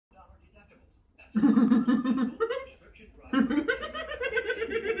I'm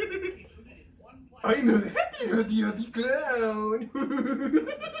a happy clown.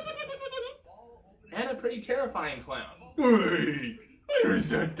 And a pretty terrifying clown. Hey, there's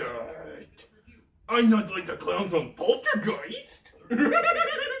that. I'm not like the clowns on Poltergeist.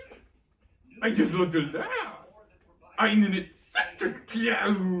 I just want to laugh. I'm an eccentric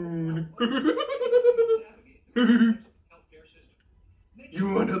clown. You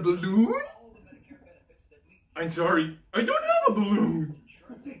want a balloon? I'm sorry, I don't have a balloon.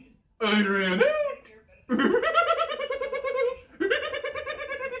 I ran out.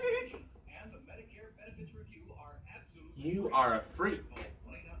 You are a freak.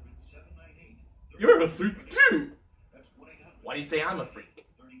 You're a freak too. Why do you say I'm a freak?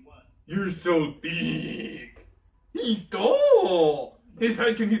 You're so big. He's tall. His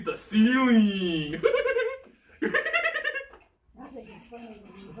head can hit the ceiling. I think it's funny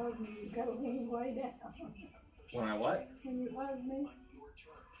when you hug me, you go way down. When I what? When you hug me.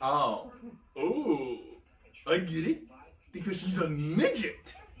 Oh. Oh, I get it. Because she's a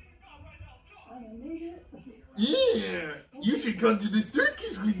midget. I'm a midget. Yeah, you should come to the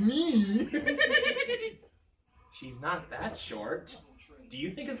circus with me. She's not that short. Do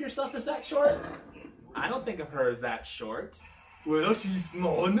you think of yourself as that short? I don't think of her as that short. Well, she's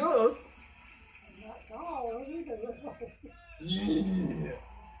small enough. I'm not tall either. Yeah.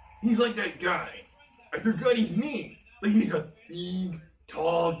 He's like that guy. I forgot his name. Like he's a big,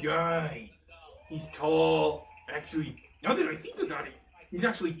 tall guy. He's tall. Actually, now that I think about it, he's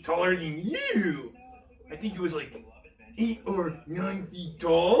actually taller than you. I think he was like 8 or 9 feet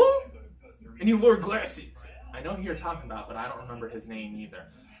tall. And he wore glasses. I know who you're talking about, but I don't remember his name either.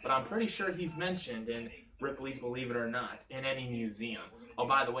 But I'm pretty sure he's mentioned in Ripley's Believe It or Not in any museum. Oh,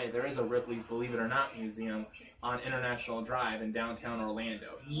 by the way, there is a Ripley's Believe It or Not museum on International Drive in downtown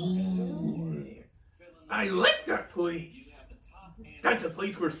Orlando. Yeah. I like that place. That's a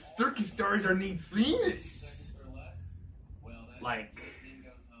place where circus stars are made famous. Like,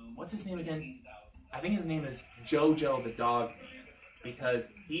 what's his name again? I think his name is JoJo the Dog Man, because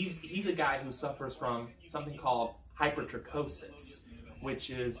he's a guy who suffers from something called hypertrichosis, which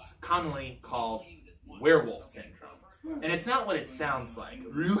is commonly called werewolf syndrome. And it's not what it sounds like.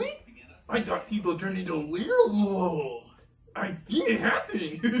 Really? I thought people turned into werewolves. I've seen it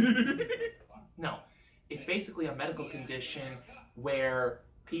happen. No, it's basically a medical condition where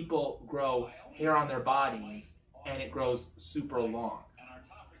people grow hair on their bodies and it grows super long.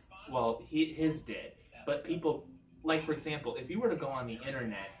 Well, his did. But people, like for example, if you were to go on the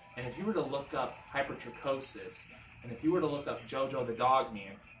internet and if you were to look up hypertrichosis and if you were to look up JoJo the Dog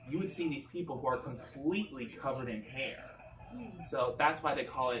Man, you would see these people who are completely covered in hair. So that's why they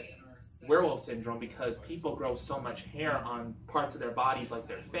call it werewolf syndrome, because people grow so much hair on parts of their bodies like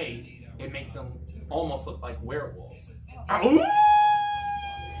their face, it makes them almost look like werewolves. Ow!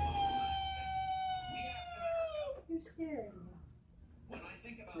 You're scaring me.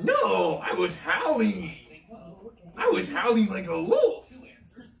 No, I was howling. I was howling like a wolf.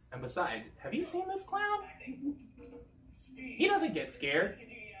 And besides, have you seen this clown? He doesn't get scared.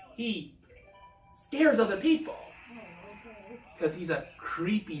 He scares other people. Because he's a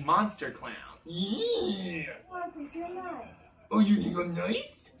creepy monster clown. Yeah. Why, because you're nice. Oh, you think I'm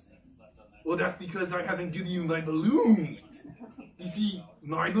nice? Well, that's because I haven't given you my balloons. You see,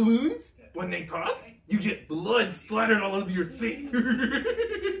 my balloons, when they pop, you get blood splattered all over your face.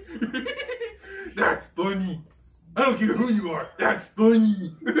 That's funny. I don't care who you are. That's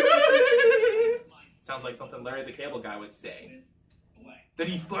funny. Sounds like something Larry the Cable Guy would say. That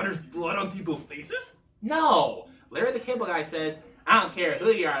he splatters blood on people's faces? No! Larry the Cable Guy says, I don't care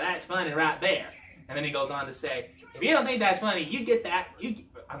who you are, that's funny right there. And then he goes on to say, if you don't think that's funny, you get that,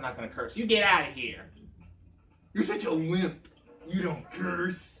 I'm not going to curse, you get out of here. You're such a wimp. You don't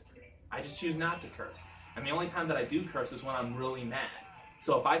curse. I just choose not to curse. And the only time that I do curse is when I'm really mad.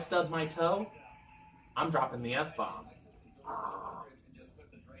 So if I stub my toe, I'm dropping the F-bomb.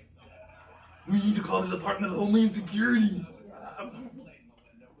 We need to call the Department of Homeland Security.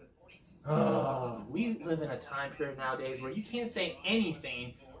 We live in a time period nowadays where you can't say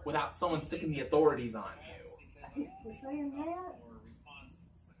anything without someone sicking the authorities on you. For saying that?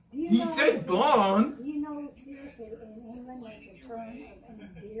 He said bomb. You know, seriously, in England, there's a term of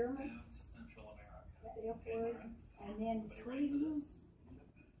endearment, the F word, and then Sweden,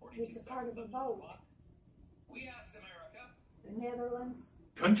 it's a part of a vote. The Netherlands.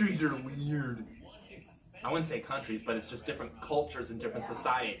 Countries are weird. I wouldn't say countries, but it's just different cultures and different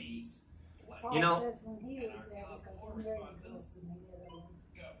societies. Paul You know- says when he was there, because I'm very close to the Netherlands,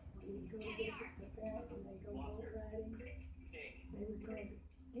 he'd go visit the parents and they'd go boat riding. They would go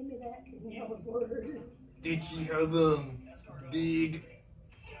Give me that, you know, word. Did she have big?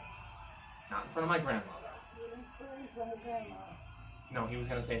 Not in front of my grandmother. You didn't swear in front of Grandma. No, he was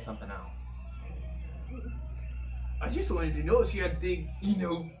gonna say something else. I just wanted to know if she had big, thingies.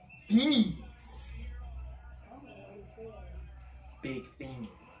 I don't know what he said. Big thingies.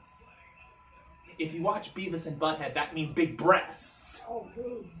 If you watch Beavis and Butthead, that means big breast. Oh,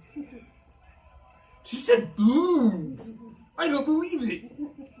 boobs. She said boobs. I don't believe it.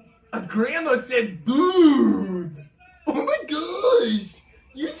 A grandma said boobs. Oh my gosh.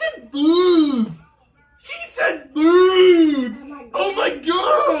 You said boobs. She said boobs. Oh my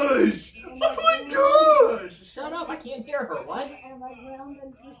gosh. Oh my gosh. Shut up, I can't hear her. What? Am I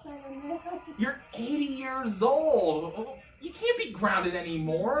grounded for saying that? You're 80 years old. You can't be grounded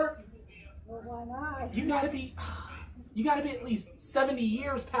anymore. Well, why not? You gotta be at least 70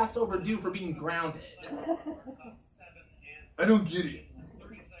 years past overdue for being grounded. I don't get it.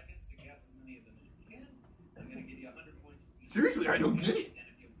 Seriously, I don't get it.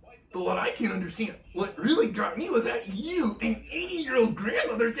 But what I can't understand, what really got me was that you, an 80-year-old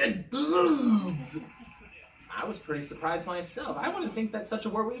grandmother, said boobs. I was pretty surprised myself. I wouldn't think that such a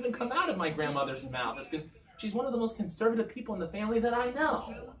word would even come out of my grandmother's mouth. She's one of the most conservative people in the family that I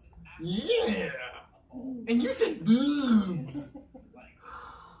know. Yeah. And you said boobs.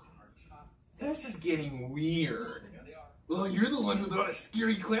 This is getting weird. Well, you're the one who brought a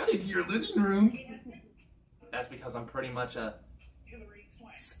scary clown into your living room. That's because I'm pretty much a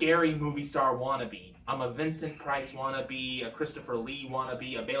scary movie star wannabe. I'm a Vincent Price wannabe, a Christopher Lee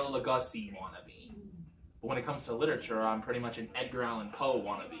wannabe, a Bela Lugosi wannabe. But when it comes to literature, I'm pretty much an Edgar Allan Poe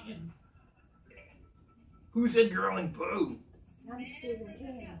wannabe. Who's Edgar Allan Poe? I'm Stephen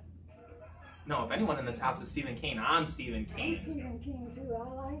King. No, if anyone in this house is Stephen King, I'm Stephen I'm King. Stephen King too. I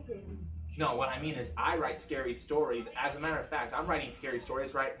like him. No, what I mean is I write scary stories. As a matter of fact, I'm writing scary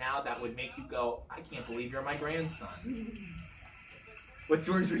stories right now that would make you go, I can't believe you're my grandson. What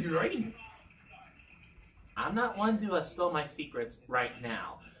stories are you writing? I'm not one to spill my secrets right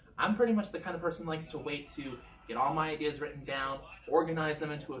now. I'm pretty much the kind of person who likes to wait to get all my ideas written down, organize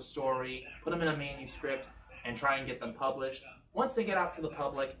them into a story, put them in a manuscript, and try and get them published. Once they get out to the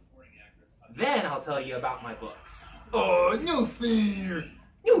public, then I'll tell you about my books. Oh, no fair!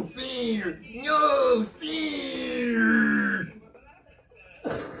 No fair! No fair!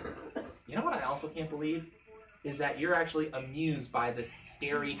 You know what I also can't believe? Is that you're actually amused by this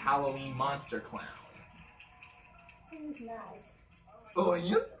scary Halloween monster clown. He's nice. Oh,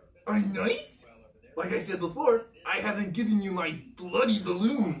 yeah? I'm nice? Like I said before, I haven't given you my bloody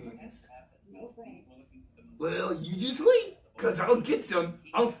balloons. No thanks. Well, you just wait, because I'll get some.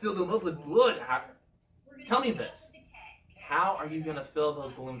 I'll fill them up with blood. Tell me this. How are you going to fill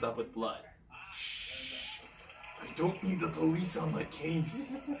those balloons up with blood? Shh. I don't need the police on my case.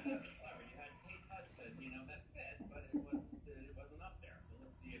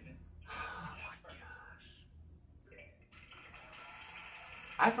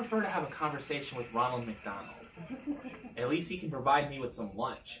 I prefer to have a conversation with Ronald McDonald. At least he can provide me with some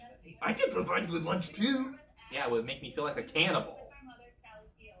lunch. I can provide you with lunch too. Yeah, it would make me feel like a cannibal.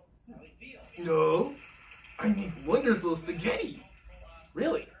 No, I make wonderful spaghetti.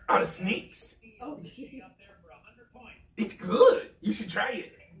 Really? Out of snakes. Oh, gee. It's good. You should try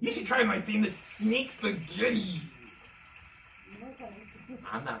it. You should try my famous snake spaghetti. No thanks.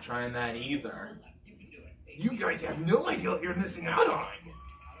 I'm not trying that either. You guys have no idea what you're missing out on.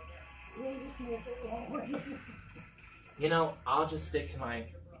 We'll just miss it, won't we? You know, I'll just stick to my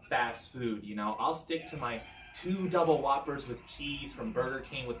fast food, you know. I'll stick to my 2 double Whoppers with cheese from Burger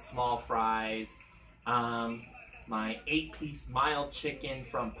King with small fries, my 8-piece mild chicken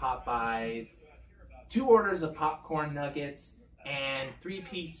from Popeyes, 2 orders of popcorn nuggets, and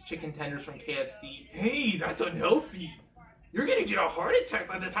 3-piece chicken tenders from KFC. Hey, that's unhealthy. You're gonna get a heart attack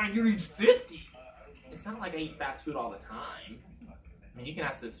by the time you reach 50. It's not like I eat fast food all the time. I mean, you can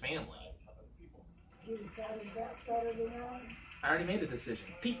ask this family. You decided about Saturday night? I already made a decision.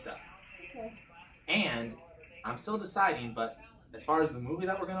 Pizza. Okay. And I'm still deciding, but as far as the movie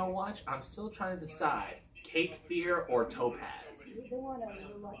that we're going to watch, I'm still trying to decide. Cape Fear or Topaz. Either one of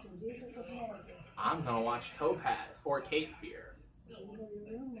you are watching Jesus of Nazareth. I'm going to watch Topaz or Cape Fear. You go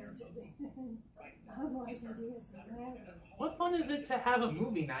to your room, won't you? I'm watching Jesus of Nazareth. What fun is it to have a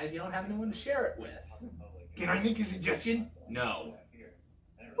movie night if you don't have anyone to share it with? Can I make a suggestion? No.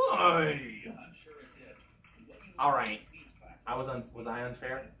 Why? All right. Was I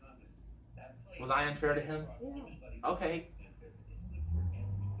unfair? Was I unfair to him? Yeah. Okay.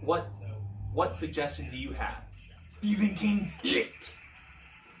 What suggestion do you have? Stephen King's It.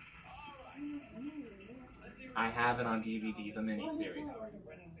 I have it on DVD, the miniseries.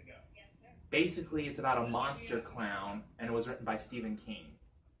 Basically, it's about a monster clown, and it was written by Stephen King.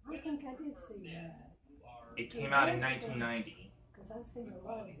 I think I did see that. It came out in 1990. Because I've seen a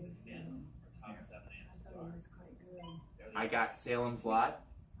lot of these films. I thought it was quite good. I got Salem's Lot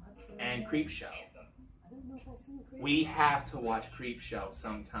and Creepshow. I don't know if I've seen Creepshow. We have to watch Creepshow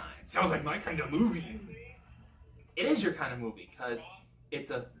sometime. Sounds like my kind of movie. It is your kind of movie, because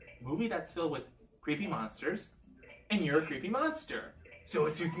it's a movie that's filled with creepy monsters, and you're a creepy monster. So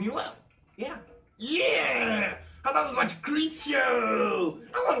it suits me well. Yeah. Yeah! I want to watch Creepshow!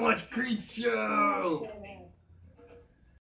 I want to watch Creepshow!